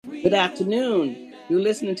Good afternoon. You're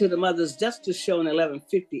listening to the Mother's Justice Show on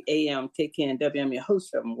 11:50 a.m. KKNW. I'm your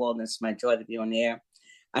host, Reverend Walden. It's my joy to be on the air.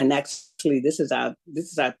 And actually, this is our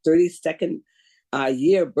 32nd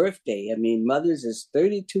year birthday. I mean, Mother's is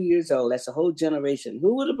 32 years old. That's a whole generation.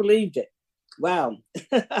 Who would have believed it? Wow,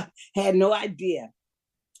 had no idea.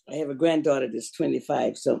 I have a granddaughter that's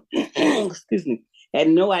 25, so excuse me. Had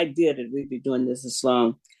no idea that we'd be doing this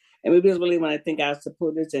long. And we just really want to thank our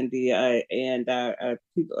supporters and our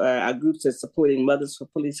people, our groups that supporting Mothers for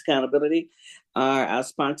Police Accountability. Our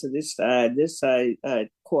sponsor this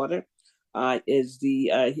quarter is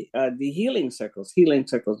the Healing Circles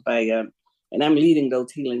by and I'm leading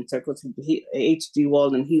those healing circles, H.G.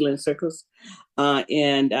 Walden Healing Circles,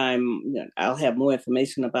 and I'll have more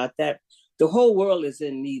information about that. The whole world is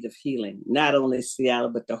in need of healing, not only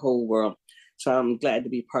Seattle but the whole world. So I'm glad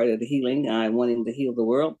to be part of the healing, wanting to heal the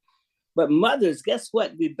world. But mothers, guess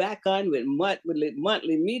what? We're back on with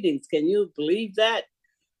monthly meetings. Can you believe that?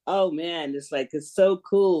 Oh man, it's so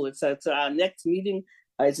cool. So our next meeting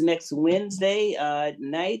is next Wednesday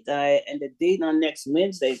night, and the date on next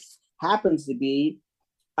Wednesday happens to be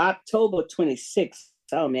October 26th.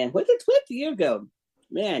 Oh man, what did 20 years ago?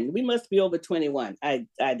 Man, we must be over 21. I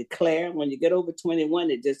declare, when you get over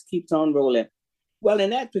 21, it just keeps on rolling. Well, in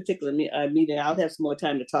that particular meeting, I'll have some more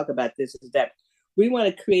time to talk about this. Is that we want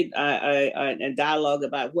to create a dialogue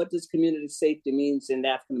about what does community safety means in the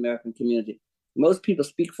African American community. Most people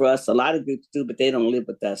speak for us. A lot of groups do, but they don't live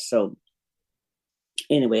with us. So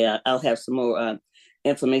anyway, I'll have some more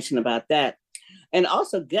information about that. And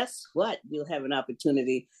also, guess what? You'll have an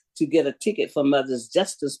opportunity to get a ticket for Mother's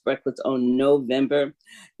Justice Breakfast on November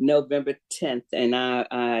 10th. And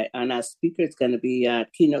our speaker is going to be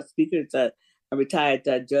keynote speaker. It's a retired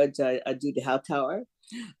Judge Judy Hightower.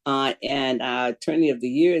 And our attorney of the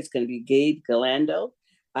year is going to be Gabe Galando.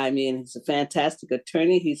 I mean, he's a fantastic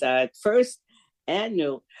attorney. He's our first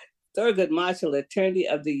annual Thurgood Marshall Attorney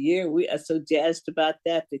of the Year. We are so jazzed about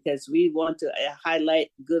that because we want to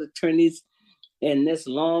highlight good attorneys in this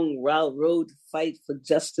long road fight for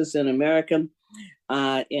justice in America.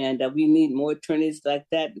 And we need more attorneys like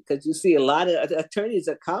that because you see a lot of attorneys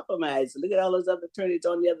are compromised. Look at all those other attorneys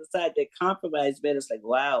on the other side. They're compromised, man. It's like,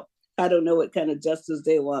 wow, I don't know what kind of justice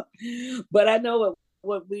they want. But I know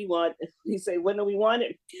what we want. He said, when do we want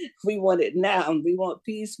it? We want it now. We want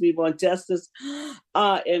peace. We want justice.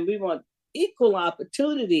 And we want equal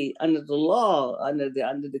opportunity under the law, under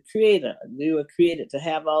the creator. We were created to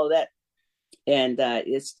have all that. And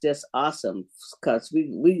it's just awesome because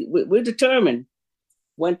we're determined.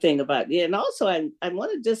 One thing about and also I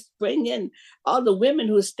want to just bring in all the women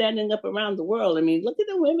who are standing up around the world. I mean, look at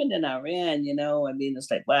the women in Iran. I mean,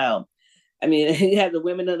 it's like, wow. I mean, you have the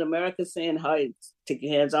women in America saying, "Hey, take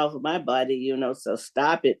your hands off of my body," so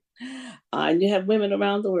stop it. And you have women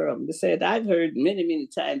around the world. They said, I've heard many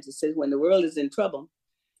times it says when the world is in trouble,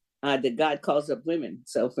 that God calls up women.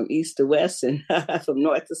 So from east to west and from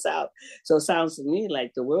north to south. So it sounds to me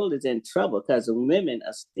like the world is in trouble because the women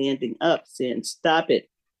are standing up saying, stop it.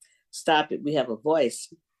 Stop it. We have a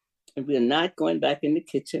voice. And we're not going back in the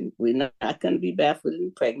kitchen. We're not going to be barefooted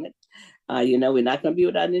and pregnant. We're not going to be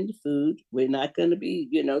without any food. We're not going to be,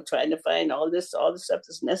 trying to find all the stuff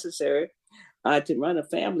that's necessary to run a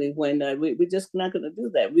family when we're just not going to do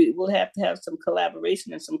that. We will have to have some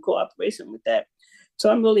collaboration and some cooperation with that. So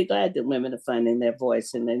I'm really glad that women are finding their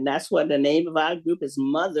voice. And that's what the name of our group is,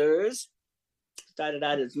 Mothers. Started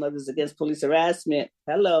out as Mothers Against Police Harassment.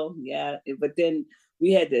 Hello. Yeah. But then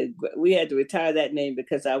we had to retire that name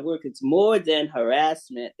because our work is more than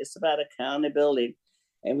harassment. It's about accountability.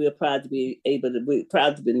 And we're proud to be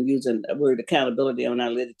using the word accountability on our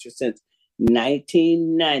literature since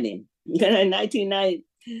 1990. 1990.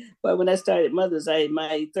 But when I started Mothers,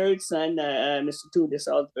 my third son, Mr. Tudor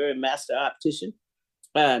Salisbury, master optician,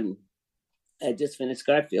 I just finished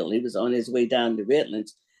Garfield. He was on his way down to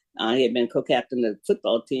Redlands. He had been co-captain of the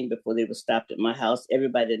football team before they were stopped at my house.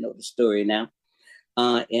 Everybody knows the story now.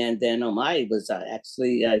 And then Omai was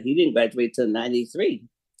he didn't graduate till 93.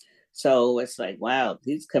 So it's like, wow,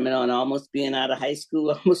 he's coming on almost being out of high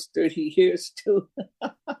school, almost 30 years too.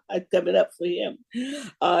 Coming up for him.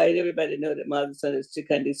 And everybody know that my other son is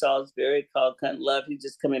Chikundi Salisbury, called Cunt Love. He's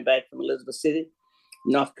just coming back from Elizabeth City,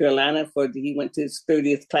 North Carolina, he went to his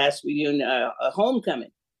 30th class reunion,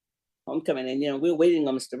 homecoming. And we're waiting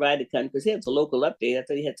on Mr. Ryder to come because he has a local update. I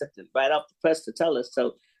thought he had something right off the press to tell us.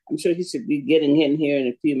 So I'm sure he should be getting in here in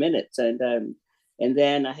a few minutes. And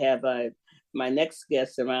then I have my next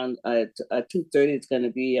guest around 2:30 is going to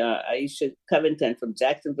be Aisha Covington from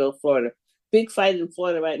Jacksonville, Florida. big fight in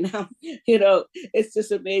Florida right now. It's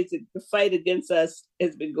just amazing. The fight against us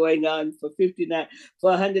has been going on for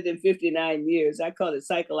 159 years. I call it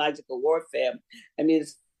psychological warfare. I mean,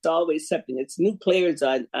 it's always something. It's new players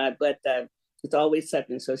on, but it's always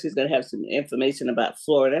something. So she's going to have some information about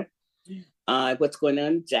Florida, what's going on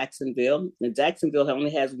in Jacksonville. And Jacksonville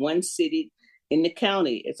only has one city in the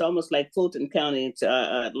county. It's almost like Fulton County into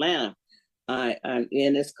Atlanta. And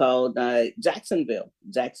it's called Jacksonville.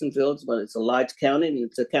 Jacksonville is, well, it's a large county, and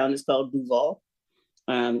it's a county called Duval.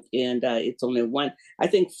 And it's only one. I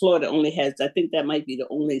think Florida only has, I think that might be the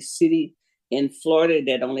only city in Florida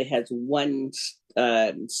that only has one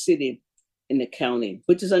city in the county,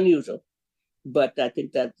 which is unusual. But I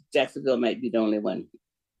think that Jacksonville might be the only one.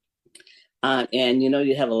 And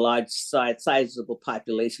you have a large sizable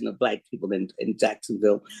population of Black people in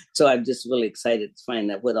Jacksonville. So I'm just really excited to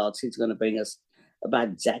find out what all she's going to bring us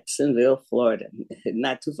about Jacksonville, Florida.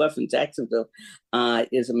 Not too far from Jacksonville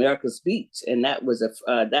is America's Beach, and that was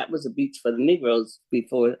a beach for the Negroes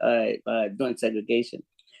before during segregation.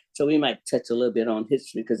 So we might touch a little bit on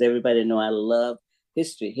history, because everybody know I love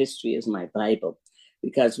history. History is my Bible.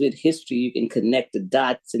 Because with history, you can connect the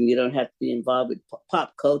dots, and you don't have to be involved with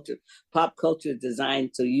pop culture. Pop culture is designed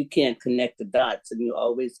so you can't connect the dots, and you're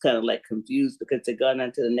always kind of like confused because they're going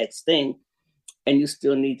on to the next thing, and you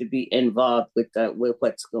still need to be involved with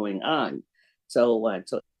what's going on. So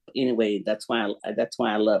anyway, that's why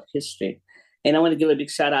I love history. And I want to give a big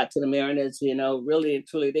shout out to the Mariners. Really and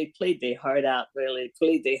truly, they played their heart out. Really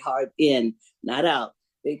played their heart in, not out.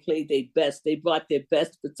 They played their best. They brought their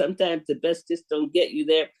best, but sometimes the best just don't get you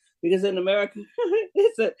there, because in America,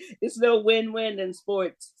 it's no win-win in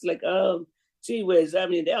sports. It's like, oh, gee whiz. I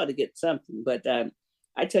mean, they ought to get something. But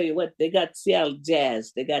I tell you what, they got Seattle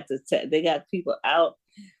Jazz. They got people out.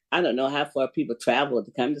 I don't know how far people travel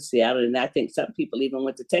to come to Seattle, and I think some people even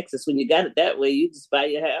went to Texas. When you got it that way, you just buy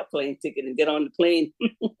your airplane ticket and get on the plane.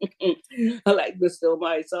 I like Mr.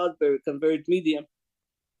 Omari Salisbury, Converge Media.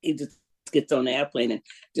 He just gets on the airplane and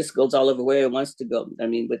just goes all over where he wants to go. I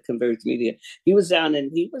mean, with Converge Media, he was down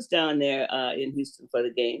there in Houston for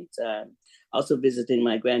the games. Also visiting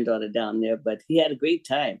my granddaughter down there, but he had a great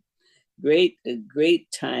time. Great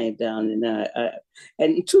time down in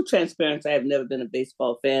and true transparency, I have never been a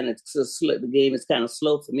baseball fan. It's so slow, the game is kind of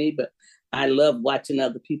slow for me, but I love watching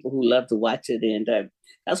other people who love to watch it, and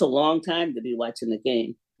that's a long time to be watching the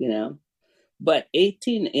game, But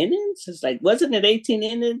 18 innings? It's like, wasn't it 18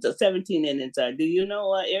 innings or 17 innings? Do you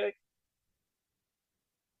know, Eric?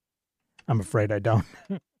 I'm afraid I don't.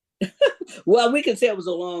 Well, we can say it was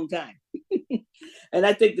a long time. And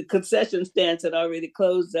I think the concession stands had already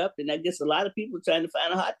closed up, and I guess a lot of people trying to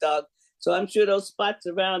find a hot dog. So I'm sure those spots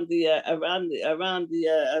around the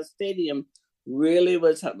stadium really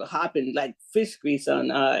was hopping like fish grease on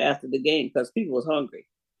after the game, because people was hungry.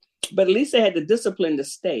 But at least they had the discipline to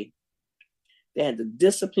stay. They had the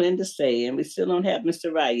discipline to stay, and we still don't have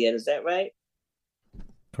Mr. Rye yet. Is that right?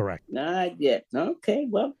 Correct. Not yet. Okay,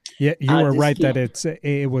 well. Yeah, you were right that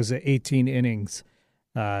it was 18 innings.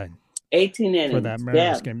 18 innings. For that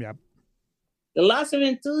Mariners game, yeah. The loss of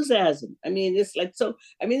enthusiasm. I mean, it's like, so,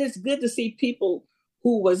 I mean, it's good to see people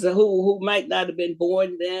who might not have been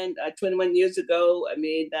born then 21 years ago. I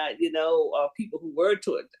mean, people who were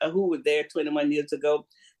there 21 years ago,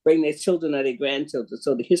 bring their children or their grandchildren,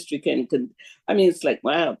 so the history can. I mean, it's like,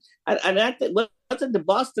 wow. I think, wasn't the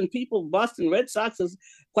Boston Red Sox,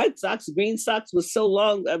 White Sox, Green Sox was so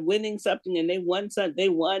long winning something, and they won something. They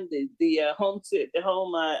won they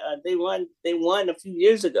won a few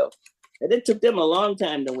years ago, and it took them a long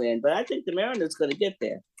time to win. But I think the Mariners are going to get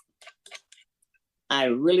there. I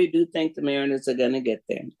really do think the Mariners are going to get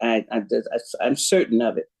there. I'm certain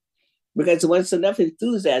of it. Because there was enough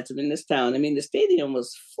enthusiasm in this town. I mean, the stadium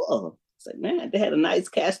was full. It's like, man, they had a nice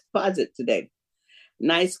cash deposit today.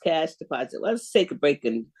 Nice cash deposit. Well, let's take a break,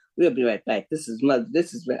 and we'll be right back. This is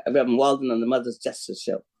Reverend Walden on the Mother's Justice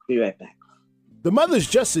Show. Be right back. The Mother's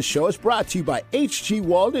Justice Show is brought to you by H.G.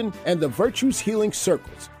 Walden and the Virtues Healing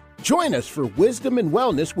Circles. Join us for Wisdom and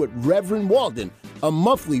Wellness with Reverend Walden, a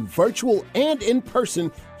monthly virtual and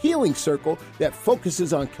in-person healing circle that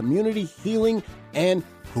focuses on community healing and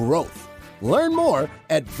growth. Learn more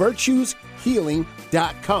at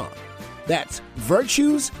virtueshealing.com. That's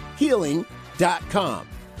virtueshealing.com.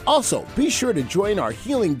 Also, be sure to join our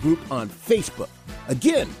healing group on Facebook.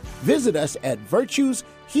 Again, visit us at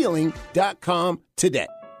virtueshealing.com today.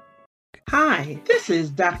 Hi, this is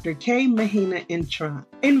Dr. K. Mahina Intron,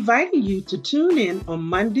 inviting you to tune in on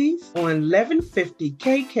Mondays on 1150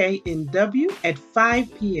 KKNW at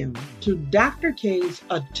 5 p.m. to Dr. K's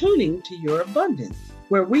Attuning to Your Abundance.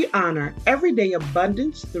 where we honor everyday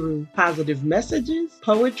abundance through positive messages,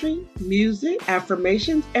 poetry, music,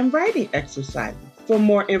 affirmations, and writing exercises. For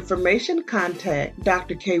more information, contact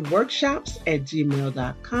Dr. K Workshops at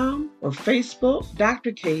gmail.com or Facebook,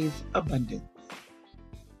 Dr. K's Abundance.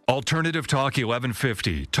 Alternative Talk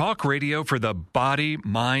 1150, talk radio for the body,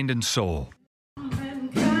 mind, and soul. All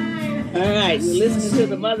right, you're listening to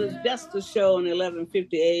the Mother's Justice Show on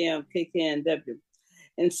 1150 AM KKNW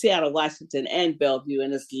in Seattle, Washington, and Bellevue,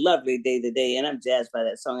 and it's a lovely day today, and I'm jazzed by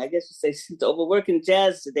that song. I guess you say she's overworking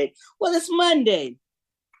jazz today. Well, it's Monday.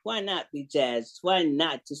 Why not be jazzed? Why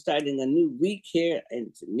not just starting a new week here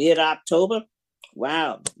in mid-October?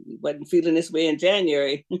 Wow, we wasn't feeling this way in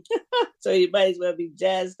January. So you might as well be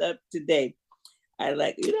jazzed up today. I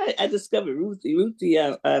discovered Ruthie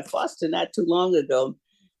Foster not too long ago.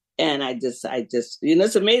 And I just,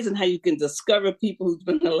 it's amazing how you can discover people who's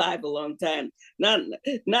been alive a long time. Not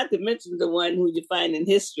to mention the one who you find in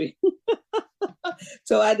history.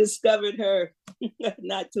 So I discovered her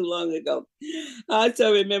not too long ago. I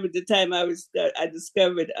also remember the time I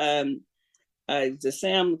discovered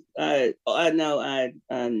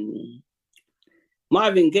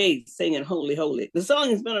Marvin Gaye singing "Holy, Holy." The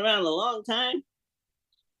song has been around a long time.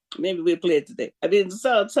 Maybe we'll play it today. I mean,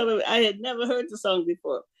 I had never heard the song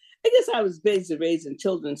before. I guess I was busy raising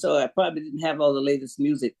children, so I probably didn't have all the latest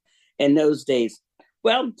music in those days.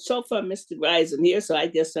 Well, so far, Mr. Rising here, so I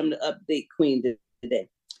guess I'm the update queen today.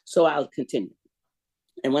 So I'll continue.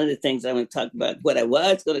 And one of the things I want to talk about, what I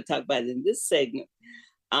was going to talk about in this segment,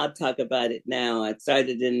 I'll talk about it now. I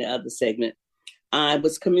started in the other segment.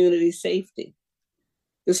 Was community safety.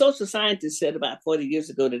 The social scientists said about 40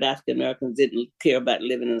 years ago that African Americans didn't care about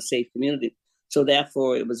living in a safe community. So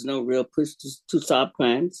therefore, it was no real push to solve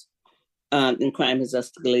crimes. And crime has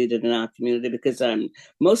escalated in our community because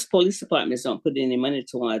most police departments don't put any money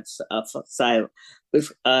towards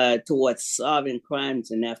solving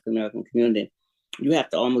crimes in the African American community. You have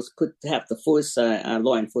to force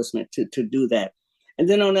law enforcement to do that. And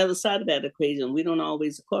then on the other side of that equation, we don't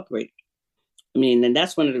always cooperate. I mean, and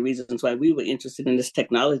that's one of the reasons why we were interested in this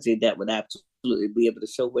technology that would absolutely be able to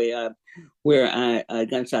show where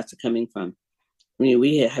gunshots are coming from. I mean,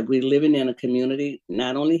 we're living in a community,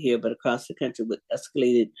 not only here, but across the country with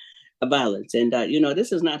escalated violence. And,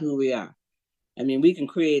 this is not who we are. I mean, we can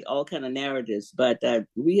create all kind of narratives, but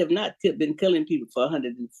we have not been killing people for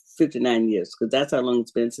 159 years, because that's how long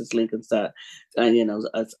it's been since Lincoln signed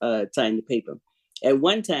the paper. At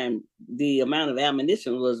one time, the amount of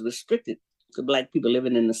ammunition was restricted to Black people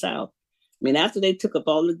living in the South. I mean, after they took up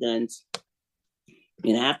all the guns,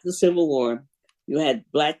 after the Civil War, you had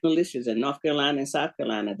Black militias in North Carolina and South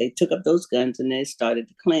Carolina. They took up those guns and they started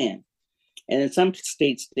the Klan. And in some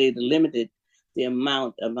states, they limited the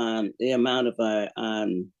amount of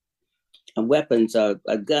weapons or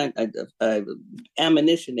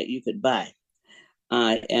ammunition that you could buy.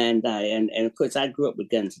 And of course, I grew up with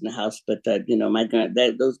guns in the house, but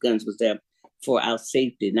those guns was there for our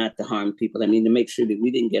safety, not to harm people. I mean, to make sure that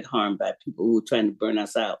we didn't get harmed by people who were trying to burn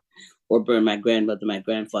us out or burn my grandmother, my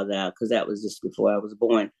grandfather out, because that was just before I was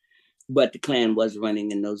born. But the Klan was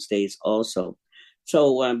running in those days also.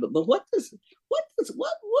 So, but what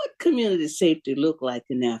community safety look like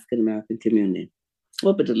in the African American community?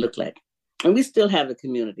 What would it look like? And we still have a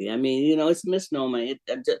community. I mean, it's a misnomer.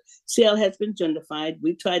 Seattle has been gentrified.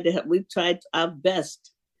 We tried our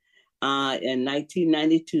best in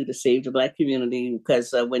 1992 to save the Black community,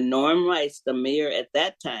 because when Norm Rice, the mayor at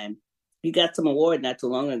that time, he got some award not too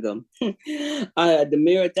long ago. The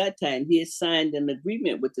mayor at that time, he had signed an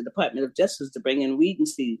agreement with the Department of Justice to bring in weed and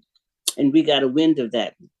seed, and we got a wind of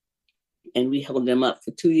that, and we held them up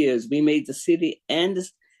for 2 years. We made the city and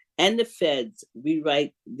the feds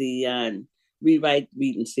rewrite weed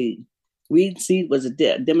and seed. Weed and seed was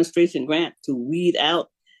a demonstration grant to weed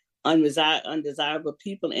out undesirable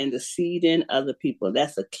people and to seed in other people.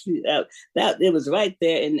 That's that it was right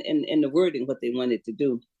there in the wording what they wanted to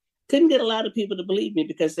do. Couldn't get a lot of people to believe me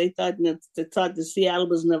because they thought the Seattle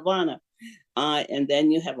was Nirvana. And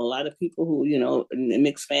then you have a lot of people who,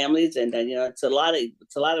 mixed families, and then, it's a lot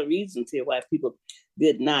of reasons here why people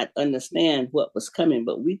did not understand what was coming.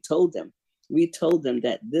 But we told them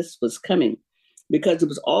that this was coming, because there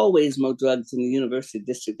was always more drugs in the University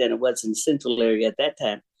District than it was in the Central area at that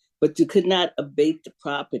time. But you could not abate the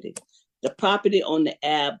property. The property on the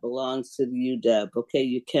Ave belongs to the UW. Okay,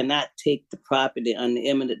 you cannot take the property on the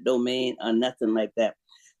eminent domain or nothing like that.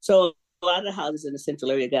 So a lot of houses in the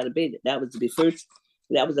Central area got abated. That was the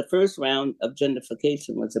first round of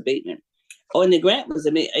gentrification, was abatement. Oh, and the grant was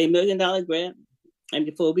a $1 million grant. And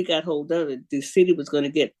before we got hold of it, the city was going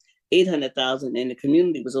to get $800,000, and the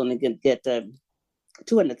community was only going to get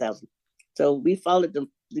 200,000. So we followed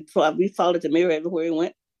the mayor everywhere he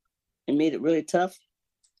went and made it really tough.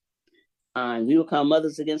 We were called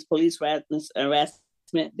Mothers Against Police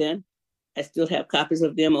Harassment then. I still have copies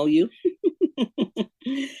of the MOU.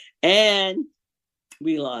 And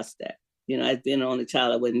we lost that. I've been the only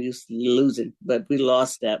child I wasn't used to losing, but we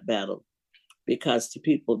lost that battle because the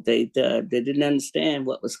people, they didn't understand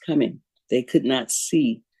what was coming. They could not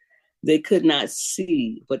see. They could not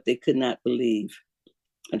see what they could not believe.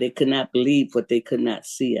 They could not believe what they could not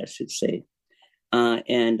see, I should say.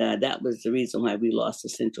 And that was the reason why we lost the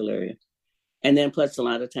central area. And then plus a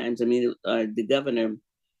lot of times, the governor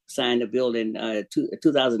signed a bill in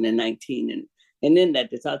 2019. And in that,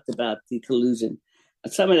 they talked about the collusion.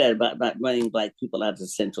 Some of that about running Black people out of the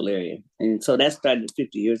central area. And so that started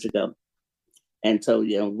 50 years ago. And so,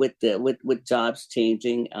 with jobs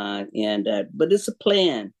changing, but it's a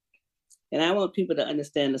plan. And I want people to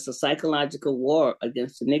understand it's a psychological war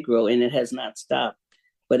against the Negro, and it has not stopped.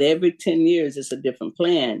 But every 10 years, it's a different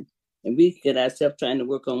plan. And we get ourselves trying to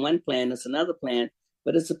work on one plan, it's another plan,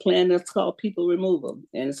 but it's a plan that's called people removal.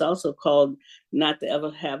 And it's also called not to ever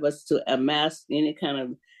have us to amass any kind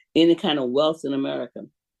of wealth in America.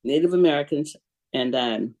 Native Americans and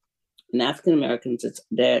African Americans,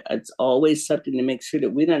 it's always something to make sure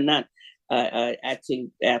that we do not actually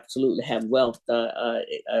absolutely have wealth,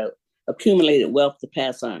 accumulated wealth to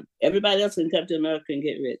pass on. Everybody else can come to America and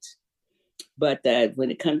get rich. But when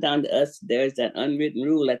it comes down to us, there's that unwritten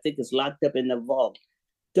rule. I think it's locked up in the vault.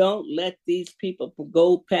 Don't let these people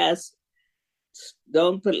go past.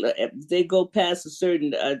 If they go past a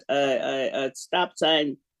certain stop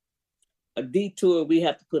sign, a detour, we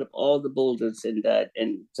have to put up all the boulders and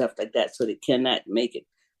stuff like that, so they cannot make it.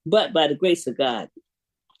 But by the grace of God,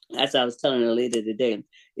 as I was telling her later today,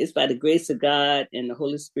 it's by the grace of God and the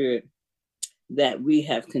Holy Spirit that we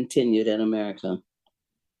have continued in America.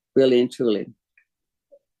 Really and truly.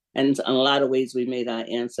 And in a lot of ways, we made our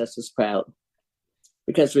ancestors proud.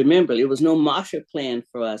 Because remember, it was no Marshall Plan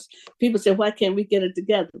for us. People said, why can't we get it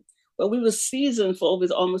together? Well, we were seasoned for over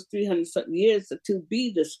almost 300 something years to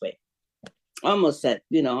be this way. Almost that,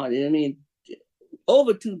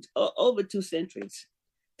 over two centuries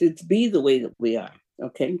to be the way that we are,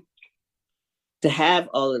 okay? To have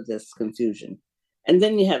all of this confusion. And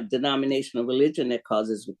then you have denominational religion that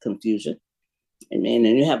causes confusion. And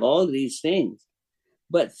you have all of these things.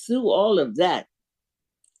 But through all of that,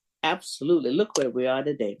 absolutely, look where we are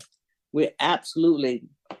today. We're absolutely,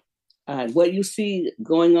 what you see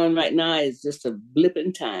going on right now is just a blip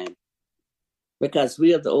in time. Because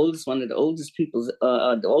we are one of the oldest people,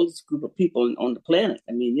 the oldest group of people on the planet.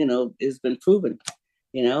 It's been proven,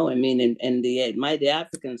 and the mighty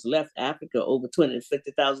Africans left Africa over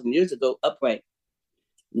 250,000 years ago upright.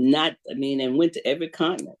 And went to every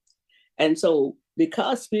continent. And so,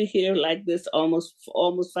 because we're here like this almost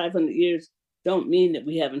 500 years, don't mean that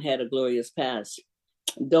we haven't had a glorious past.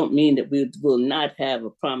 Don't mean that we will not have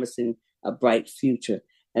a bright future.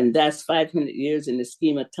 And that's 500 years in the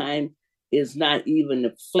scheme of time is not even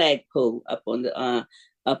the flagpole up on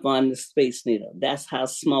the Space Needle. That's how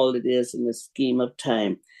small it is in the scheme of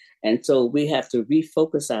time. And so we have to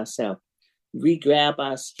refocus ourselves, re-grab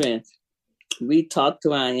our strength, re-talk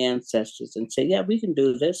to our ancestors and say, yeah, we can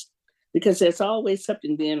do this. Because there's always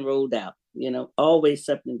something being rolled out, always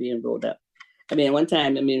something being rolled out. One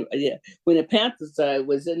time, when the Panthers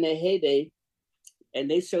was in their heyday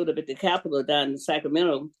and they showed up at the Capitol down in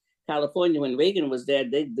Sacramento, California, when Reagan was there,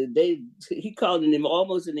 he called an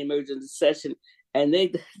almost an emergency session, and they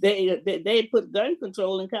put gun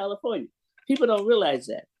control in California. People don't realize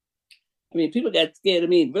that. People got scared.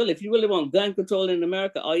 Really, if you really want gun control in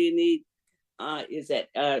America, all you need is that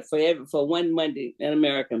for one Monday in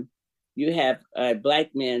America, you have Black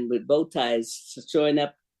men with bow ties showing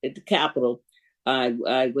up at the Capitol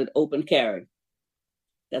with open carry.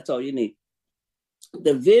 That's all you need.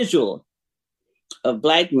 The visual of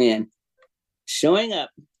Black men showing up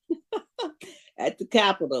at the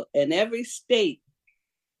Capitol in every state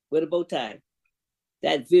with a bow tie,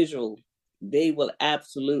 that visual, they will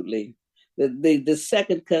absolutely, the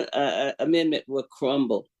Second Amendment will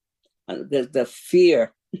crumble. The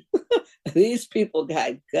fear. These people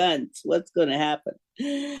got guns. What's going to happen?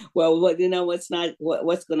 Well, what's going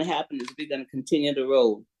to happen is we're going to continue to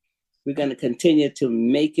roll. We're going to continue to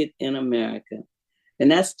make it in America.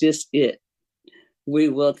 And that's just it. We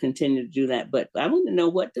will continue to do that. But I want to know,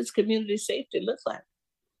 what does community safety look like?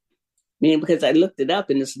 Because I looked it up,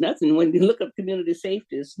 and it's nothing. When you look up community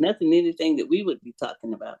safety, it's anything that we would be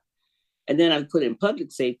talking about. And then I put in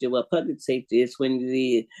public safety. Well, public safety is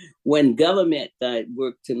when government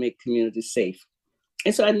work to make communities safe.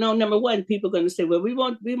 And so I know, number one, people are going to say, well, we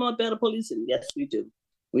want better policing. Yes, we do.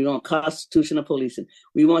 We want constitutional policing.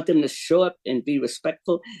 We want them to show up and be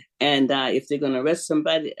respectful. And if they're going to arrest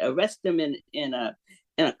somebody, arrest them in a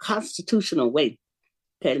constitutional way.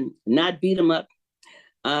 Okay, not beat them up.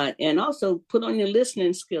 And also put on your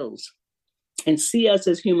listening skills and see us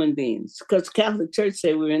as human beings. Because Catholic Church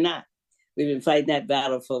say we were not. We've been fighting that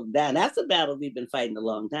battle for that. That's a battle we've been fighting a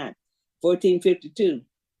long time. 1452.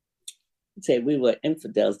 Say we were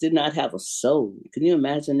infidels, did not have a soul. Can you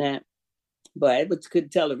imagine that? But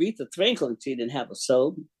could tell Aretha Franklin she didn't have a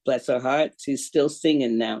soul. Bless her heart. She's still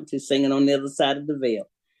singing now. She's singing on the other side of the veil.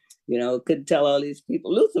 You know, couldn't tell all these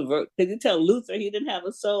people. Luther, could you tell Luther he didn't have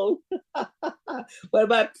a soul? What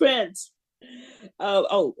about Prince?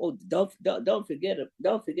 Don't forget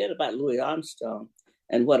about Louis Armstrong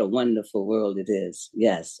and what a wonderful world it is.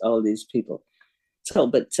 Yes, all these people. So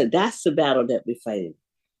that's the battle that we're fighting.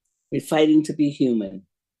 We're fighting to be human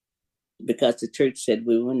because the church said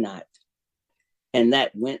we were not. And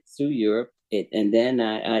that went through Europe. And then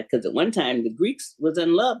because at one time the Greeks was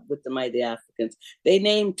in love with the mighty Africans. They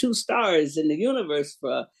named 2 stars in the universe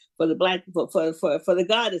for the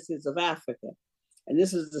goddesses of Africa. And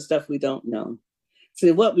this is the stuff we don't know.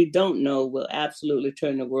 So what we don't know will absolutely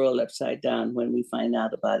turn the world upside down when we find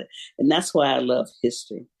out about it. And that's why I love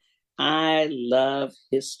history. I love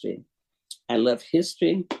history. I love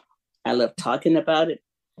history. I love talking about it.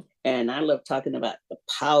 And I love talking about the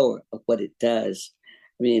power of what it does.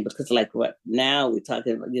 I mean, because like what now we're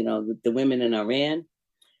talking about, you know, the women in Iran,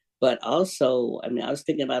 but also, I mean, I was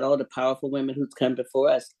thinking about all the powerful women who've come before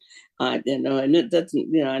us, you know, and it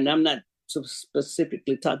doesn't, you know, and I'm not so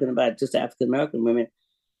specifically talking about just African-American women,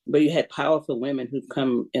 but you had powerful women who've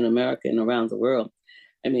come in America and around the world.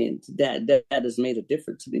 I mean, that has made a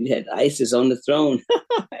difference. I mean, you had ISIS on the throne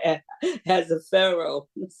as a pharaoh.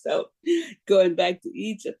 So going back to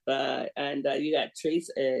Egypt, and you got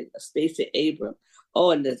Stacey Abrams.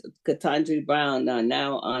 Oh, and the Ketanji Brown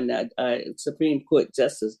now on Supreme Court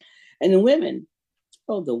Justice. And the women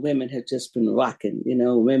have just been rocking,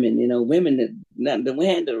 women that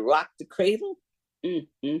went to rock the cradle.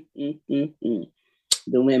 The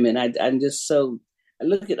women, I'm just so, I'm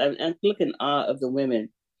looking in awe of the women.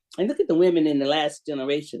 I look at the women in the last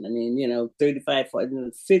generation. I mean, 35,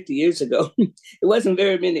 40, 50 years ago, it wasn't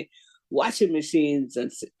very many washing machines in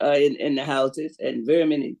the houses, and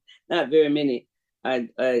not very many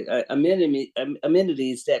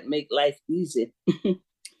amenities that make life easy.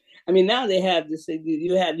 I mean, now they have this.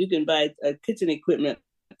 You can buy kitchen equipment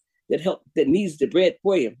that kneads the bread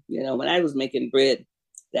for you. When I was making bread,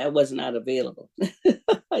 that was not available.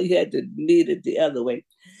 You had to knead it the other way.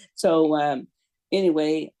 So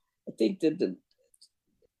anyway, I think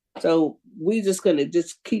so we're just going to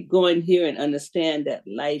just keep going here and understand that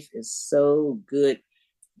life is so good.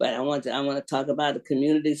 But I want to talk about the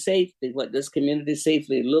community safety. What does community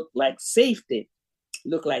safety look like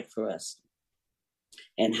for us?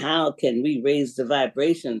 And how can we raise the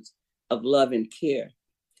vibrations of love and care?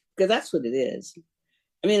 Because that's what it is.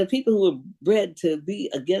 I mean, the people who were bred to be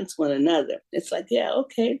against one another, it's like, yeah,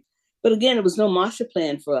 okay. But again, it was no Marshall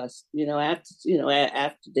Plan for us. After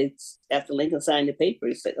Lincoln signed the paper,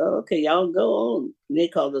 he said, oh, okay, y'all go on. And they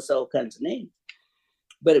called us all kinds of names.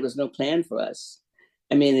 But it was no plan for us.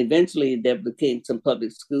 I mean, eventually there became some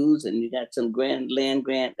public schools, and you got some land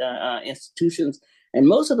grant institutions. And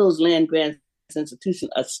most of those land grant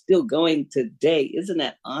institutions are still going today. Isn't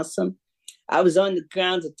that awesome? I was on the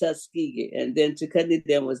grounds of Tuskegee, and then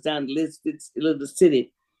Tuskegee was down in Elizabeth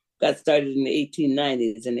City. Got started in the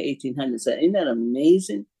 1890s and the 1800s. So isn't that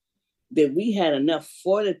amazing that we had enough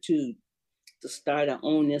fortitude to start our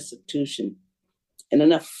own institution, and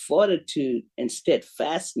enough fortitude and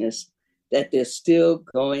steadfastness that they're still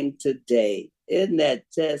going today? Isn't that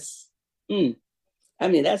just,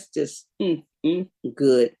 that's just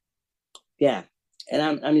good. Yeah.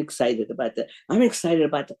 And I'm excited about that. I'm excited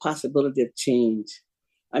about the possibility of change.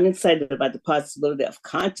 I'm excited about the possibility of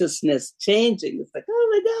consciousness changing. It's like, oh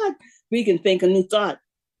my God, we can think a new thought.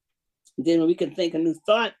 Then when we can think a new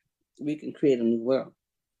thought, we can create a new world.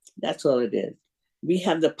 That's all it is. We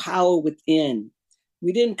have the power within.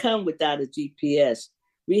 We didn't come without a GPS.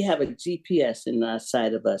 We have a GPS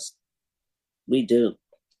inside of us. We do.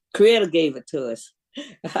 Creator gave it to us.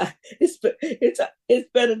 It's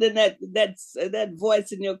better than that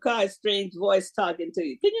voice in your car, strange voice talking to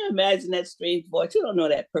you. Can you imagine that strange voice? You don't know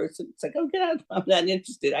that person. It's like, okay, I'm not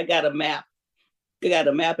interested. I got a map. I got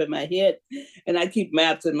a map in my head, and I keep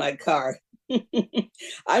maps in my car.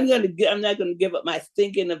 I'm not gonna give up my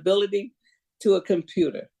thinking ability to a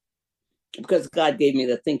computer, because God gave me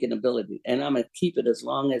the thinking ability, and I'm gonna keep it as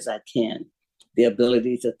long as I can. the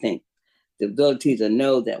ability to think, the ability to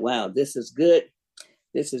know that, wow, this is good,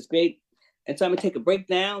 this is great. And so I'm going to take a break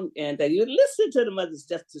now, and you listen to the Mother's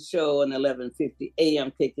Justice Show on 1150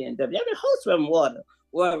 AM KKNW. I'm the host,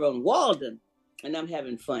 Reverend Walden, and I'm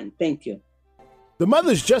having fun. Thank you. The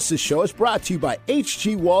Mother's Justice Show is brought to you by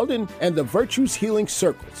H.G. Walden and the Virtues Healing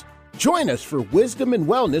Circles. Join us for Wisdom and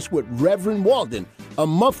Wellness with Reverend Walden, a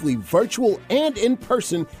monthly virtual and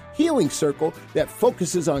in-person healing circle that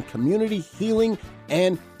focuses on community healing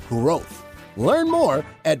and growth. Learn more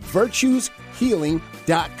at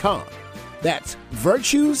virtueshealing.com. That's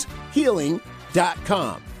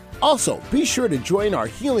virtueshealing.com. Also, be sure to join our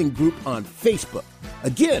healing group on Facebook.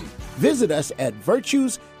 Again, visit us at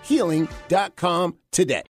virtueshealing.com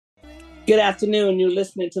today. Good afternoon. You're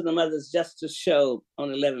listening to the Mother's Justice Show on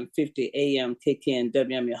 1150 AM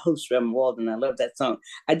KKNW. I'm your host, Reverend Walden. I love that song.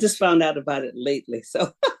 I just found out about it lately,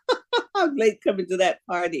 so I'm late coming to that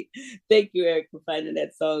party. Thank you, Eric, for finding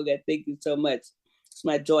that song. Thank you so much. It's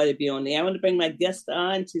my joy to be on there. I want to bring my guest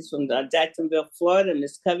on. She's from Jacksonville, Florida,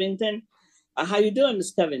 Miss Covington. How you doing,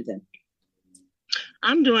 Miss Covington?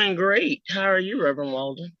 I'm doing great. How are you, Reverend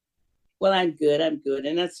Walden? Well, I'm good. And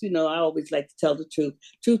that's, I always like to tell the truth.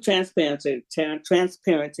 True transparency.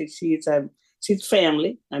 She's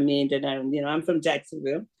family. I mean, that I'm from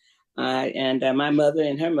Jacksonville. And my mother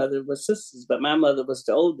and her mother were sisters, but my mother was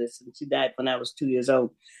the oldest, and she died when I was 2 years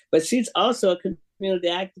old. But she's also a community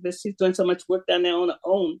activist. She's doing so much work down there on her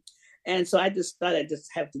own. And so I just thought I'd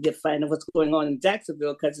just have to find out what's going on in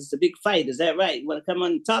Jacksonville, because it's a big fight. Is that right? You want to come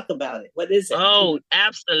on and talk about it? What is it? Oh,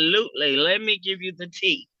 absolutely. Let me give you the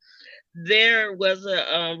tea. There was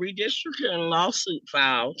a redistricting lawsuit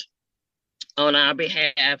filed on our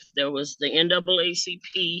behalf. There was the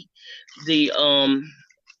NAACP, the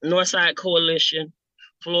Northside Coalition,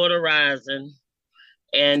 Florida Rising,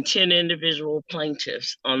 and 10 individual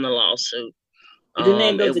plaintiffs on the lawsuit. Could you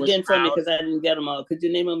name those again for me, because I didn't get them all? Could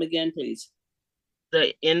you name them again, please?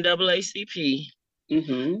 The NAACP,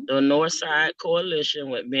 the Northside Coalition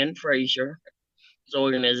with Ben Frazier's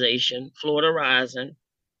organization, Florida Rising,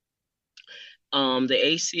 the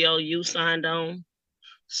ACLU signed on,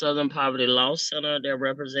 Southern Poverty Law Center, they're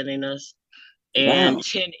representing us, and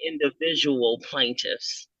 10 individual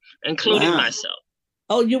plaintiffs, including myself.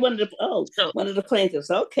 Oh, you're one of the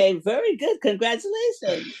plaintiffs. Okay, very good.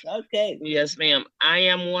 Congratulations. Okay. Yes, ma'am. I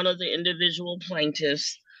am one of the individual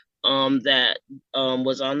plaintiffs that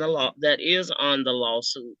was on the law, that is on the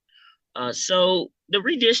lawsuit. So the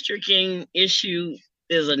redistricting issue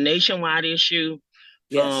is a nationwide issue.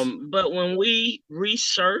 Yes. But when we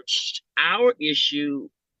researched our issue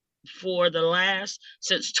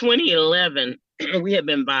since 2011, we have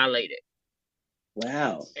been violated.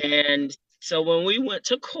 Wow. And so when we went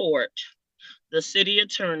to court, the city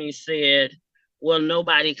attorney said, well,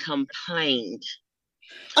 nobody complained.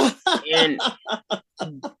 And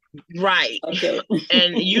right. Okay.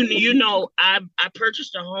 And I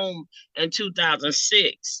purchased a home in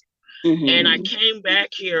 2006. And I came back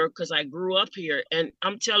here because I grew up here, and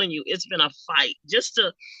I'm telling you, it's been a fight. Just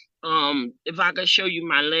to, if I could show you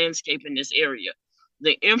my landscape in this area,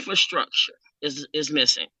 the infrastructure is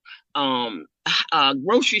missing.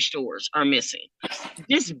 Grocery stores are missing.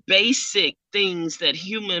 Just basic things that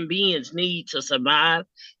human beings need to survive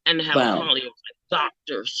and have quality of life.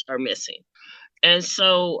 Doctors are missing. And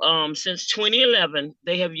so since 2011,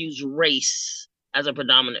 they have used race as a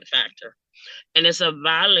predominant factor. And it's a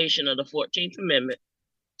violation of the 14th Amendment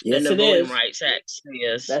and the Voting Rights Act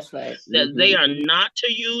says that they are not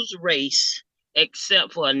to use race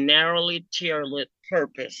except for a narrowly tailored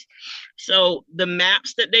purpose. So the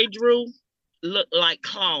maps that they drew look like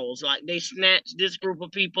claws, like they snatched this group of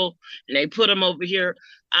people and they put them over here.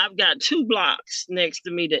 I've got 2 blocks next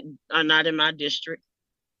to me that are not in my district.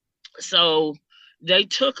 So they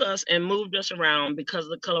took us and moved us around because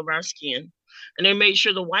of the color of our skin. And they made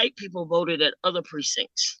sure the white people voted at other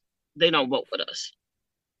precincts. They don't vote with us.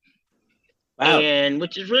 Wow. And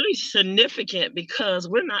which is really significant because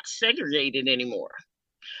we're not segregated anymore.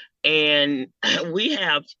 And we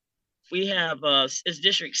have it's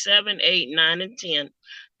District 7, 8, 9, and 10.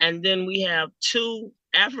 And then we have 2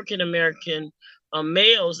 African-American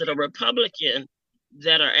males that are Republican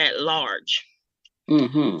that are at large.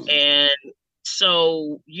 And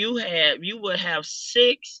so you would have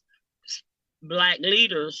 6 Black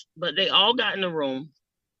leaders, but they all got in the room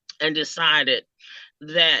and decided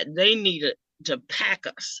that they needed to pack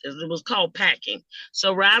us. It was called packing.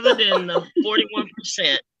 So rather than the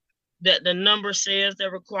 41% that the number says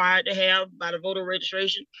they're required to have by the voter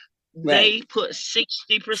registration, they put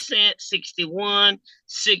 60%, 61,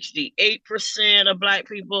 68% of Black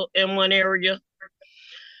people in one area.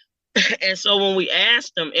 And so when we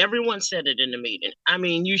asked them, everyone said it in the meeting. I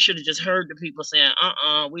mean, you should have just heard the people saying,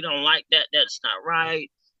 we don't like that. That's not right.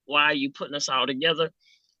 Why are you putting us all together?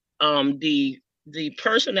 The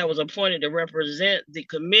person that was appointed to represent the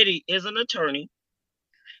committee is an attorney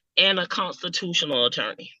and a constitutional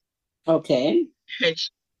attorney. Okay. And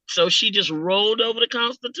so she just rolled over the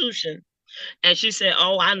Constitution and she said,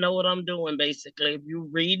 "Oh, I know what I'm doing." Basically, if you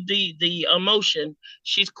read the motion,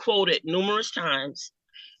 she's quoted numerous times,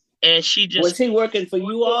 and she just was he working for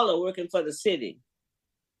you all or working for the city?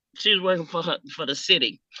 She's working for the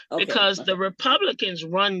city, okay, because the Republicans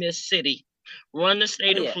run this city, run the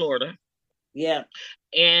state of Florida. Yeah,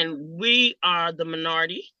 and we are the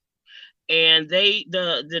minority. And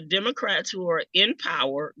the Democrats who are in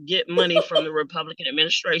power get money from the Republican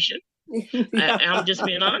administration. Yeah. I'm just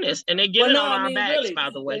being honest, and they get it on our backs. Really, by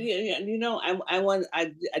the way, you know, I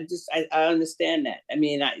understand that. I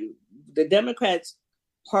mean, the Democrats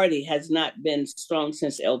Party has not been strong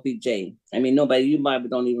since LBJ. I mean, you might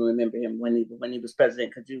don't even remember him when he was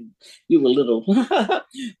president because you were little,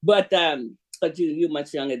 but you're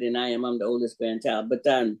much younger than I am. I'm the oldest grandchild, but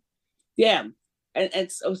yeah.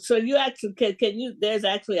 And so you actually can you? There's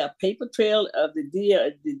actually a paper trail of the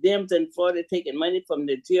Dems in Florida taking money from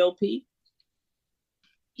the GOP.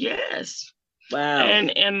 Yes. Wow.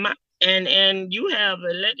 And you have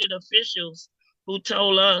elected officials who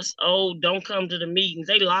told us, "Oh, don't come to the meetings."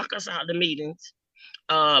 They lock us out of the meetings.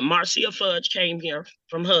 Marcia Fudge came here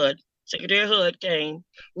from HUD. Secretary HUD came.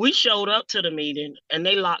 We showed up to the meeting, and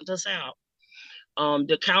they locked us out.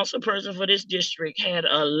 The council person for this district had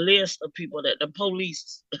a list of people that the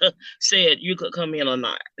police said you could come in or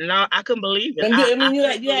not. And I couldn't believe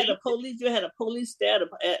it. You had a police there.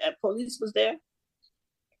 A police was there.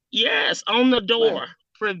 Yes, on the door,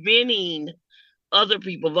 preventing other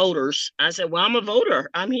people, voters. I said, "Well, I'm a voter.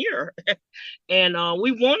 I'm here," and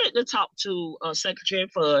we wanted to talk to Secretary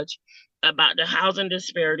Fudge about the housing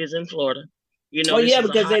disparities in Florida. You know,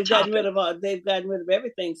 because they've gotten rid of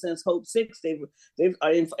everything since Hope 6. They've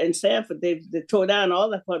in Sanford they tore down all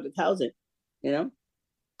the public housing. You know,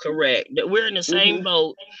 correct. We're in the same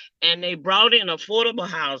boat, and they brought in affordable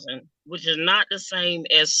housing, which is not the same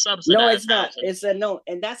as subsidized. No, it's not. Housing. It's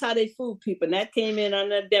and that's how they fooled people. And that came in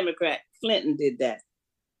under Democrat. Clinton did that.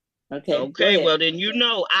 Okay. Well, then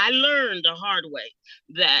I learned the hard way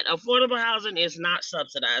that affordable housing is not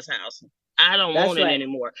subsidized housing. I don't want it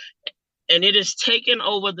anymore. And it is taken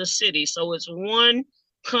over the city. So it's one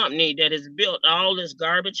company that has built all this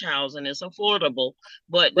garbage housing. It's affordable,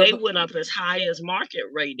 but they went up as high as market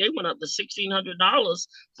rate. They went up to $1,600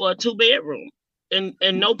 for a 2-bedroom,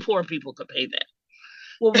 and no poor people could pay that.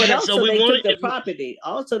 Well, but also so they took the property.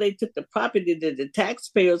 Also, they took the property that the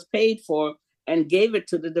taxpayers paid for and gave it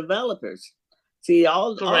to the developers. See,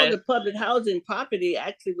 all the public housing property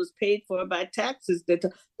actually was paid for by taxes. That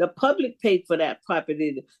the public paid for that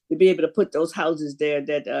property to be able to put those houses there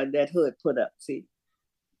that HUD put up. See.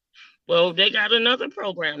 Well, they got another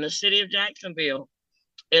program. The city of Jacksonville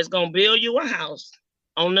is going to build you a house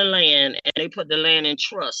on the land, and they put the land in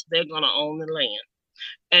trust. They're going to own the land.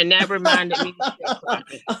 And that reminded me.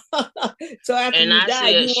 So after you die,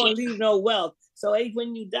 you won't leave no wealth. So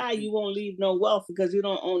when you die, you won't leave no wealth because you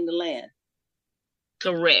don't own the land.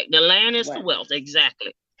 Correct. The land is the wealth.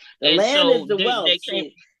 Exactly. The land is the wealth.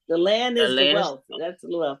 The land is the wealth. That's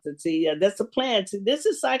the wealth. And see, that's the plan. See, this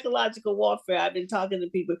is psychological warfare. I've been talking to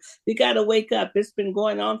people. You got to wake up. It's been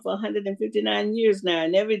going on for 159 years now.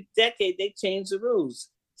 And every decade, they change the rules.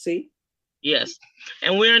 See? Yes.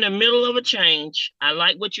 And we're in the middle of a change. I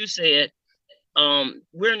like what you said.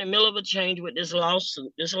 We're in the middle of a change with this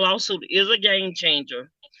lawsuit. This lawsuit is a game changer.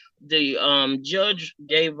 The judge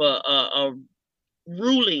gave a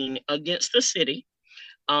ruling against the city,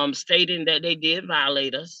 stating that they did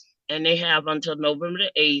violate us, and they have until November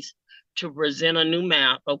the 8th to present a new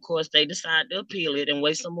map. Of course, they decide to appeal it and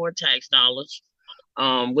waste some more tax dollars,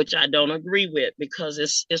 which I don't agree with, because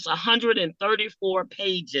it's 134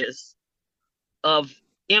 pages of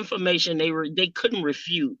information they couldn't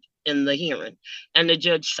refute in the hearing, and the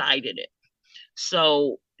judge cited it.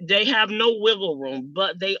 So they have no wiggle room,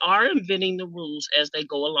 but they are inventing the rules as they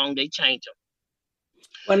go along. They change them.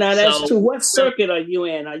 Well, now that's true. What circuit are you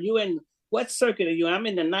in? What circuit are you in? I'm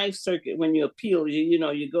in the 9th Circuit. When you appeal,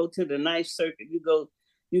 you go to the 9th Circuit.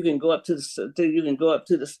 You can go up to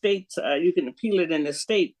the state. You can appeal it in the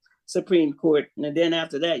state Supreme Court, and then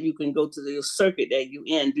after that, you can go to the circuit that you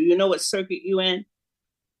in. Do you know what circuit you in?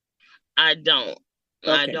 I don't.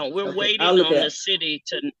 Okay. I don't. We're waiting on the city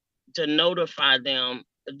to notify them,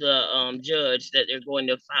 the judge, that they're going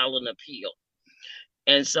to file an appeal.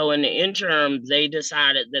 And so in the interim, they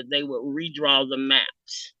decided that they would redraw the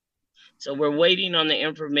maps So we're waiting on the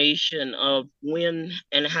information of when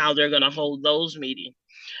and how they're going to hold those meetings.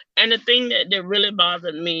 And the thing that really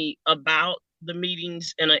bothered me about the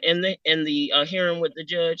meetings in the hearing with the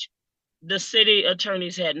judge, the city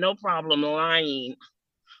attorneys had no problem lying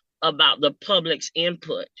about the public's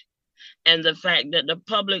input and the fact that the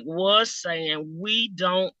public was saying we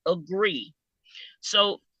don't agree.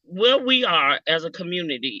 So where we are as a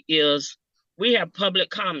community is we have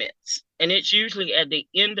public comments, and it's usually at the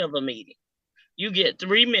end of a meeting. You get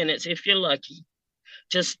 3 minutes, if you're lucky,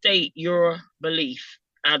 to state your belief.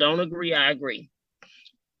 I don't agree, I agree.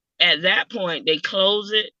 At that point, they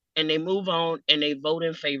close it and they move on and they vote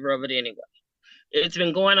in favor of it anyway. It's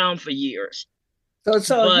been going on for years.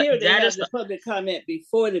 So here they have the public comment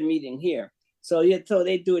before the meeting here. So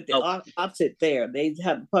they do it the opposite there. They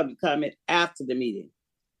have the public comment after the meeting.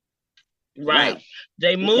 Right. Wow.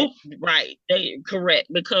 They move, right. Correct,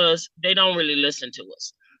 because they don't really listen to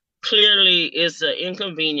us. Clearly, it's an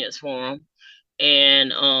inconvenience for them.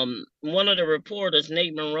 And one of the reporters,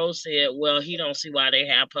 Nate Monroe, said, well, he don't see why they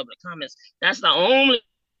have public comments. That's the only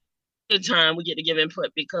time we get to give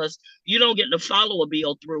input, because you don't get to follow a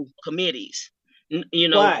bill through committees. You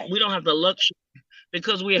know, why? We don't have the luxury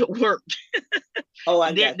because we at work.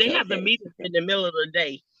 They have the meetings in the middle of the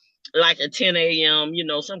day, like at 10 a.m., you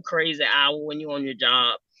know, some crazy hour when you're on your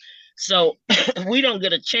job. So we don't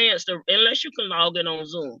get a chance to, unless you can log in on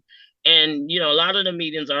Zoom. And, you know, a lot of the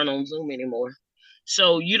meetings aren't on Zoom anymore.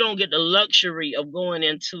 So you don't get the luxury of going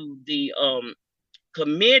into the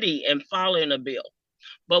committee and following a bill.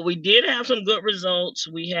 But we did have some good results.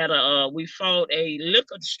 We fought a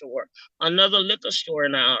liquor store, another liquor store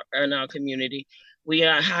in our community. We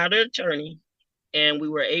hired an attorney, and we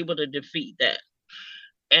were able to defeat that.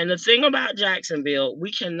 And the thing about Jacksonville,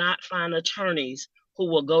 we cannot find attorneys who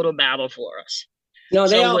will go to battle for us. No,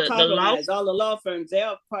 they all compromise. All the law firms, they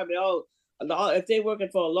are probably all. If they're working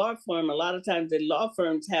for a law firm, a lot of times the law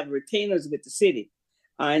firms have retainers with the city.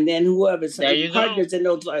 And then whoever's partners in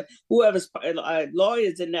those, whoever's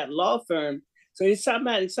lawyers in that law firm. So you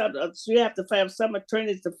have to have some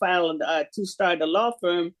attorneys to file to start a law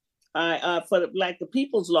firm for the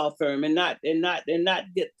people's law firm, and not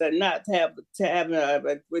have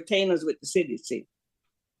retainers with the city. See.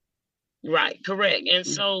 Right, correct. And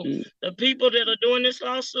so the people that are doing this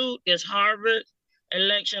lawsuit is Harvard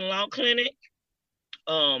Election Law Clinic,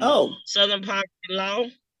 Southern Poverty Law,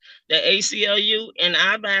 the ACLU, and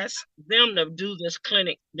I've asked them to do this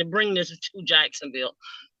clinic, to bring this to Jacksonville.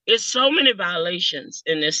 It's so many violations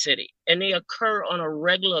in this city, and they occur on a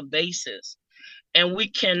regular basis. And we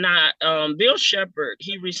cannot, Bill Shepard,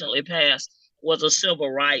 he recently passed, was a civil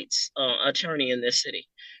rights attorney in this city.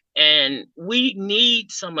 And we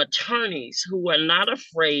need some attorneys who are not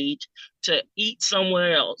afraid to eat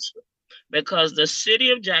somewhere else, because the city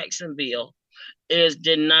of Jacksonville is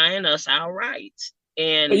denying us our rights.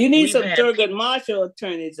 And you need some Thurgood Marshall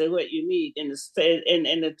attorneys, is what you need in the state. In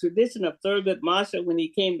the tradition of Thurgood Marshall, when he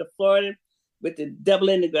came to Florida with the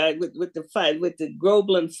with the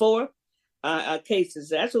Groveland 4 cases,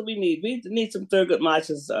 that's what we need. We need some Thurgood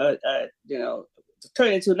Marshalls,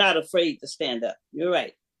 attorneys who are not afraid to stand up. You're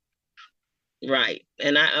right. Right,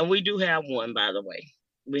 and we do have one, by the way.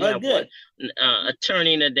 We have one,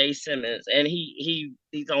 attorney Naday Simmons, and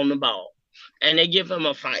he's on the ball. And they give him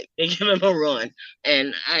a fight. They give him a run.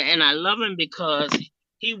 And I love him because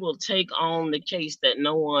he will take on the case that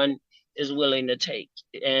no one is willing to take.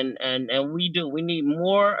 And we do. We need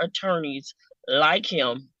more attorneys like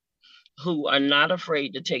him who are not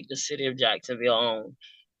afraid to take the city of Jacksonville on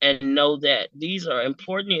and know that these are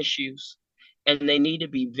important issues and they need to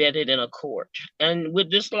be vetted in a court. And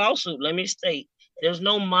with this lawsuit, let me state, there's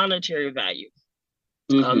no monetary value.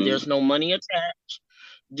 There's no money attached.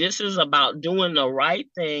 This is about doing the right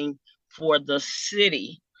thing for the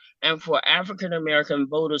city and for African-American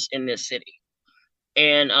voters in this city.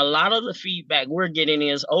 And a lot of the feedback we're getting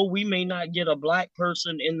is, we may not get a Black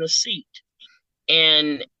person in the seat.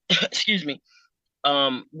 And, excuse me,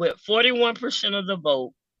 with 41% of the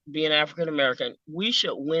vote being African-American, we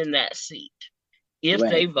should win that seat if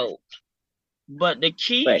they vote. But the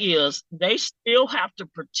key is they still have to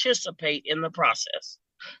participate in the process.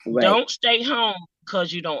 Don't stay home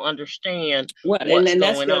because you don't understand what's going on. And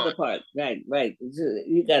that's the other part. Right.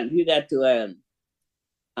 You got to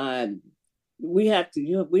we have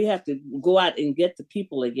to go out and get the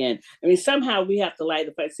people again. I mean, somehow we have to light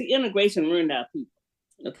the fight. See, integration ruined our people.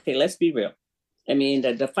 Okay, let's be real. I mean,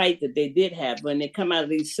 the fight that they did have when they come out of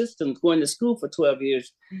these systems, going to school for 12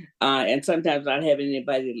 years, and sometimes not having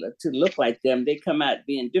anybody to look like them, they come out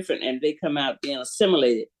being different, and they come out being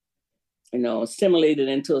assimilated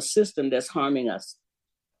into a system that's harming us.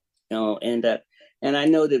 And I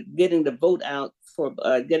know that getting the vote out for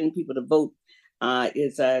getting people to vote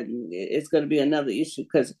is it's going to be another issue,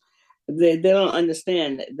 because they don't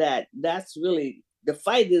understand that that's really the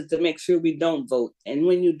fight, is to make sure we don't vote, and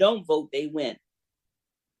when you don't vote, they win.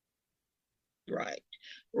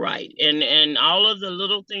 Right. And all of the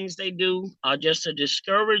little things they do are just to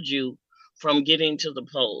discourage you from getting to the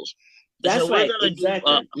polls. That's so right.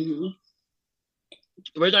 Exactly.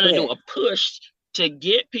 We're gonna do a push to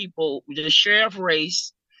get people. The sheriff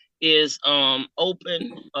race is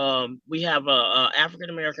open. We have a African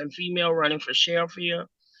American female running for sheriff here,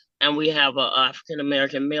 and we have a African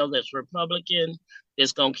American male that's Republican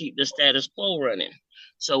that's gonna keep the status quo running.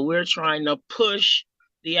 So we're trying to push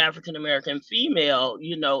the African American female,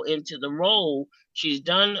 into the role. She's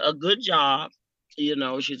done a good job.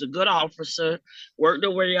 She's a good officer, worked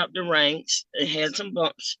her way up the ranks, and had some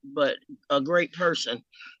bumps, but a great person.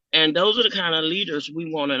 And those are the kind of leaders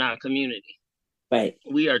we want in our community. Right.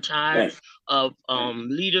 We are tired of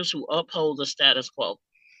leaders who uphold the status quo.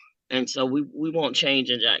 And so we won't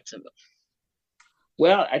change in Jacksonville.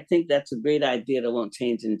 Well, I think that's a great idea that won't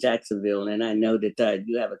change in Jacksonville. And I know that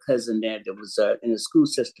you have a cousin there that was in the school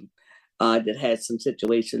system that had some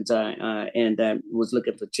situations and was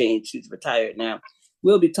looking for change. She's retired now.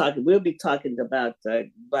 We'll be talking about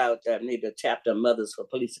maybe a chapter of Mothers for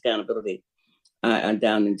Police Accountability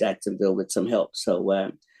down in Jacksonville with some help. So,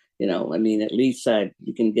 at least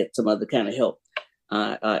you can get some other kind of help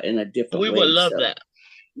in a different way. We would love that.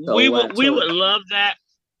 So, we would love that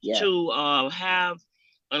to have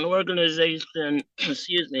an organization,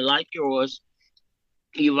 like yours.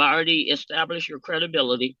 You've already established your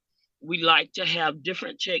credibility. We like to have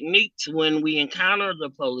different techniques when we encounter the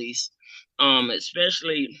police,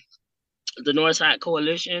 especially the Northside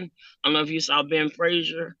Coalition. I don't know if you saw Ben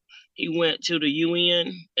Frazier. He went to the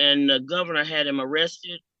UN and the governor had him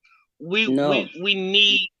arrested. The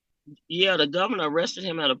governor arrested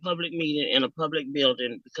him at a public meeting in a public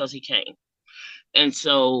building because he came. And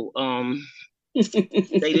so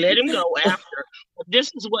they let him go after. But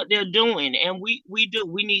this is what they're doing. And we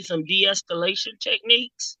need some de-escalation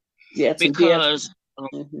techniques. Yeah, because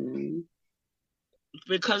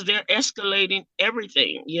they're escalating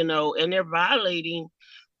everything, and they're violating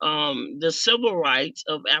the civil rights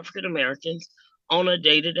of African Americans on a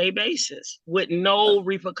day-to-day basis with no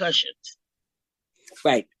repercussions.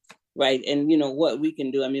 Right. And what we can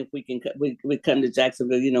do, if we come to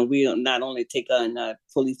Jacksonville, we not only take on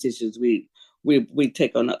police issues, we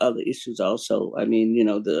take on the other issues also.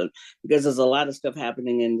 Because there's a lot of stuff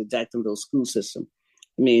happening in the Jacksonville school system.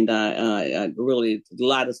 Really a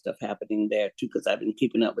lot of stuff happening there too, because I've been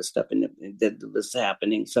keeping up with stuff that was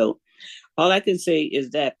happening. So all I can say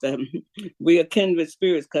is that we are kindred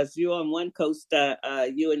spirits, because you're on one coast,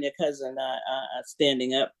 you and your cousin are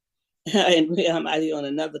standing up, and I'm out here on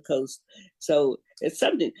another coast. So it's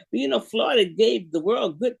something. Florida gave the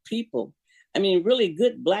world good people. Really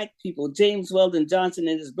good Black people. James Weldon Johnson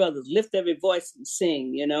and his brothers lift every voice and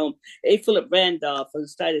sing. A. Philip Randolph, who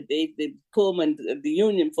started the Pullman, the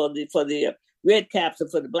union for the red caps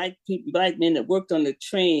and for the Black men that worked on the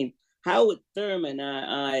train. Howard Thurman,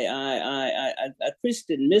 a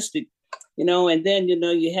Christian mystic, and then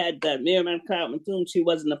you had Miriam Cloud Bethune. She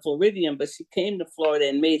wasn't a Floridian, but she came to Florida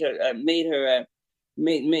and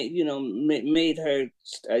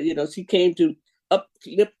she came to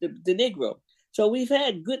uplift the Negro. So we've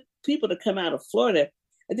had good people to come out of Florida.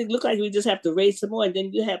 I think look like we just have to raise some more. And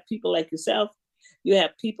then you have people like yourself. You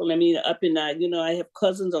have people, up in, I have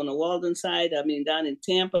cousins on the Walden side, down in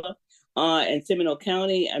Tampa and Seminole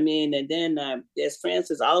County. And then there's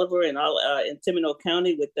Francis Oliver and all in Seminole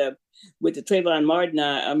County with the Trayvon Martin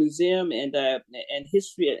Museum and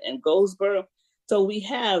history in Goldsboro. So we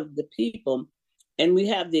have the people. And we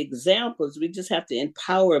have the examples. We just have to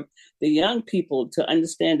empower the young people to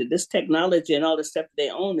understand that this technology and all the stuff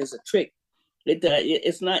they own is a trick.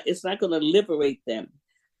 It's not going to liberate them.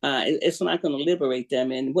 It's not going to liberate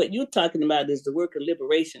them. And what you're talking about is the work of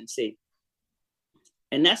liberation, see.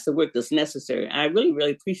 And that's the work that's necessary. I really,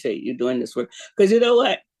 really appreciate you doing this work, because you know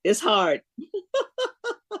what? It's hard.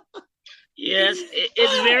 Yes,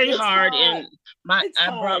 it's very hard. And I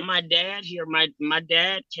brought my dad here. My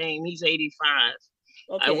dad came. He's 85.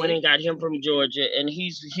 Okay. I went and got him from Georgia, and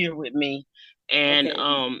he's here with me. And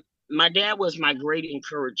my dad was my great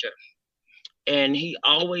encourager, and he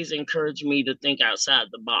always encouraged me to think outside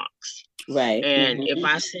the box. Right. And if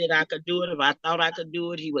I said I could do it, if I thought I could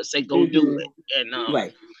do it, he would say, "Go do it." And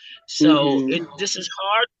right. So this is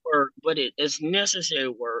hard work, but it's necessary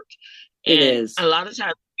work. And it is. A lot of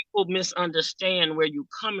times people misunderstand where you're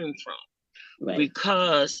coming from.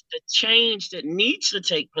 because the change that needs to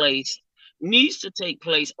take place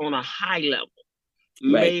on a high level.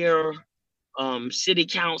 Mayor, city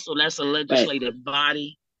council, that's a legislative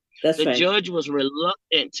body. The judge was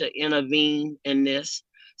reluctant to intervene in this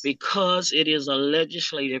because it is a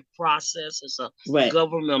legislative process. It's a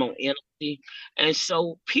governmental entity. And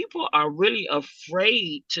so people are really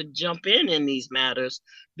afraid to jump in these matters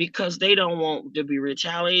because they don't want to be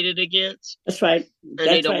retaliated against. That's right. And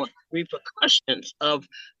they don't want repercussions of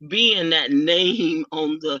being that name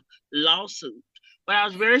on the lawsuit. But I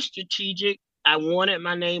was very strategic. I wanted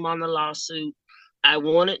my name on the lawsuit. I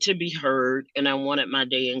wanted to be heard, and I wanted my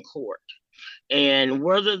day in court. And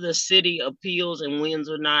whether the city appeals and wins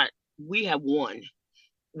or not, we have won.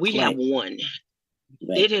 We have won.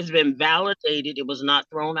 It has been validated. It was not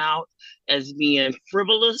thrown out as being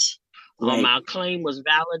frivolous. Our claim was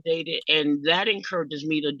validated, and that encourages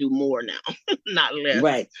me to do more now, not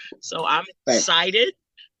less. So I'm excited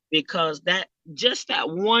because that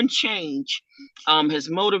one change has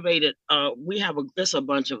motivated. We have a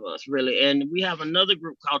bunch of us really, and we have another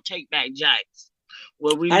group called Take Back Jax,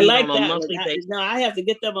 where we meet on a monthly basis. No, I have to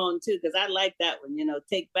get them on too because I like that one.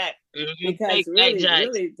 Take Back because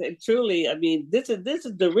really, truly, I mean, this is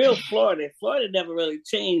the real Florida. Florida never really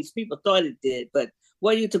changed. People thought it did, but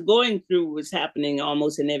what you're going through was happening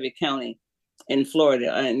almost in every county in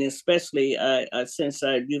Florida, and especially since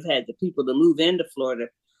you've had the people to move into Florida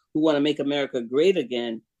who want to make America great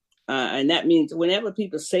again. And that means whenever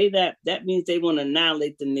people say that, that means they want to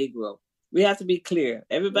annihilate the Negro. We have to be clear.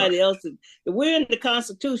 Everybody else, we're in the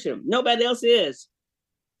Constitution. Nobody else is.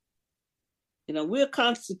 We're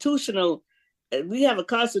constitutional. We have a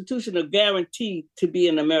constitutional guarantee to be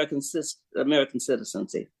an American citizen.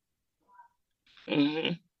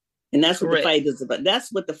 Mm-hmm. And that's what the fight is about.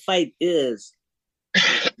 That's what the fight is.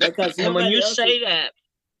 Because and when you say that,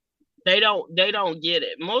 they don't get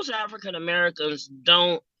it. Most African Americans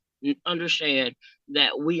don't understand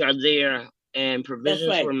that we are there and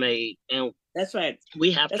provisions were made, and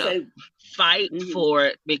we have to fight for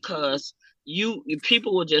it because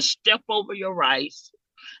people will just step over your rights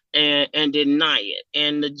and deny it.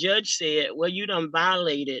 And the judge said, well, you done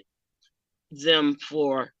violated them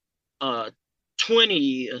for 20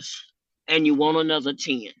 years and you want another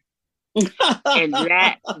 10. And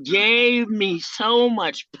that gave me so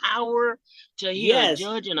much power to hear a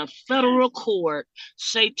judge in a federal court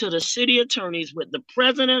say to the city attorneys with the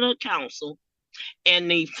president of council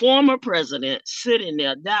and the former president sitting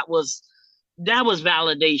there, that was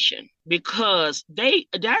validation because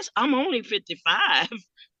I'm only 55.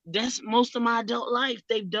 That's most of my adult life.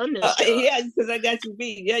 They've done this. Because I got you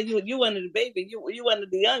beat. Yeah, you one of the baby. You one of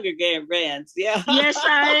the younger grands. Yeah. Yes,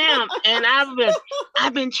 I am. And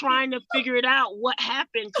I've been trying to figure it out what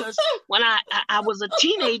happened because when I was a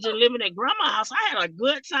teenager living at grandma's house, I had a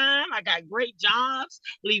good time. I got great jobs.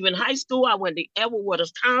 Leaving high school, I went to Edward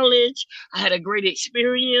Waters College. I had a great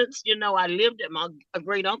experience. I lived at my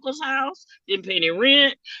great uncle's house. Didn't pay any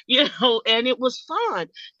rent. And it was fun.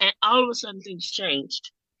 And all of a sudden, things changed.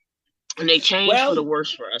 And they changed for the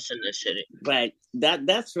worse for us in this city. Right.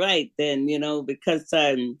 That's right. Then, because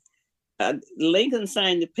Lincoln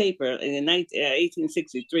signed the paper in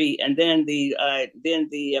 1863, and then the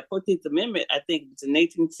 14th Amendment, I think it's in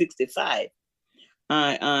 1865.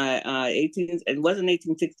 It wasn't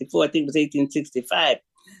 1864. I think it was 1865.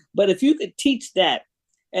 But if you could teach that,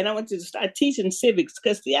 and I want you to start teaching civics,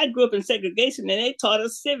 because I grew up in segregation, and they taught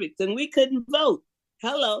us civics, and we couldn't vote.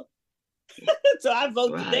 Hello. So I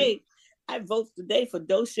vote today. I vote today for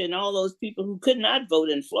Dosha and all those people who could not vote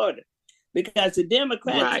in Florida, because the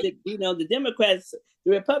Democrats, the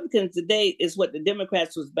Republicans today is what the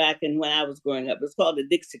Democrats was back in when I was growing up. It's called the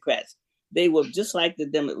Dixiecrats. They were just like the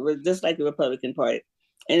Republican Party.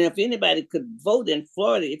 And if anybody could vote in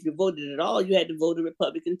Florida, if you voted at all, you had to vote a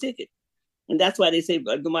Republican ticket. And that's why they say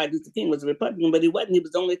Martin Luther King was a Republican, but he wasn't. He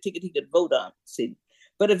was the only ticket he could vote on. See,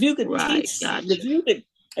 but if you could teach, if you could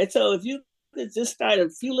just start a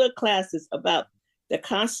few little classes about the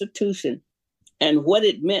Constitution and what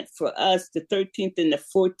it meant for us, the 13th and the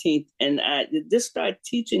 14th, and just start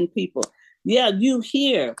teaching people. Yeah, you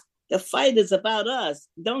hear the fight is about us.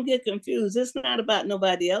 Don't get confused. It's not about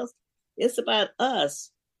nobody else. It's about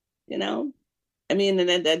us. I mean,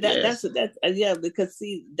 and that's because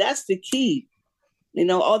see, that's the key.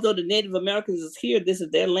 Although the Native Americans is here, this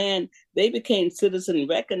is their land. They became citizens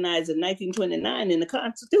recognized in 1929 in the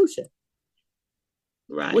Constitution.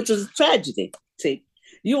 Right. Which is a tragedy. See,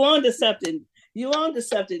 you on to something.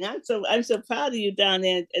 I'm so proud of you down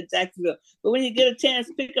there at Jacksonville. But when you get a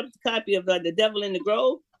chance, pick up the copy of The Devil in the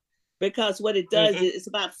Grove, because what it does is it's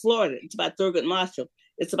about Florida. It's about Thurgood Marshall.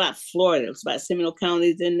 It's about Florida. It's about Seminole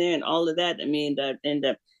counties in there and all of that. I mean,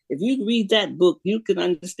 if you read that book, you can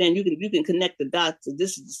understand. You can connect the dots.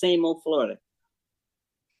 This is the same old Florida.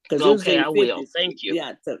 Okay, I will. Thank you.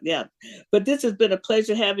 Yeah, yeah. But this has been a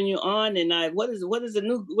pleasure having you on. And what is the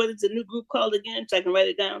new group called again? So I can write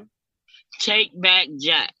it down. Take Back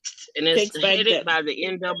Jacks, and it's headed by the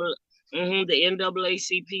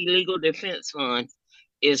NAACP Legal Defense Fund.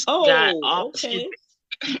 Okay.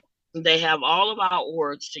 They have all of our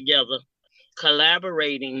orgs together,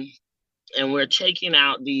 collaborating, and we're taking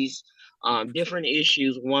out these different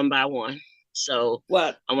issues one by one. So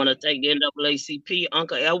what? I want to thank the NAACP.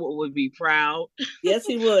 Uncle Edward would be proud. Yes,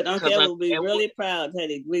 he would. Uncle Edward would be really proud,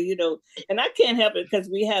 honey. And I can't help it because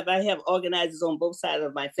I have organizers on both sides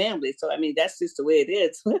of my family. So I mean, that's just the way it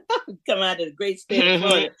is. Come out of the great state of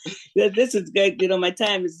Florida. This is great. My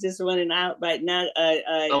time is just running out right now.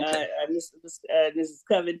 Mrs.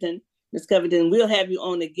 Covington, Miss Covington, we'll have you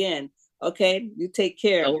on again. Okay, you take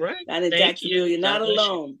care. All right. Down in Jacksonville, you're not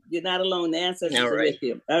alone. You're not alone. The ancestors are with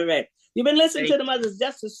you. All right. You've been listening to the Mother's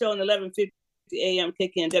Justice Show on 1150 AM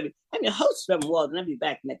KKNW. I'm your host, Reverend Walden. I'll be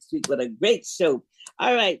back next week with a great show.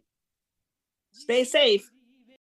 All right. Stay safe.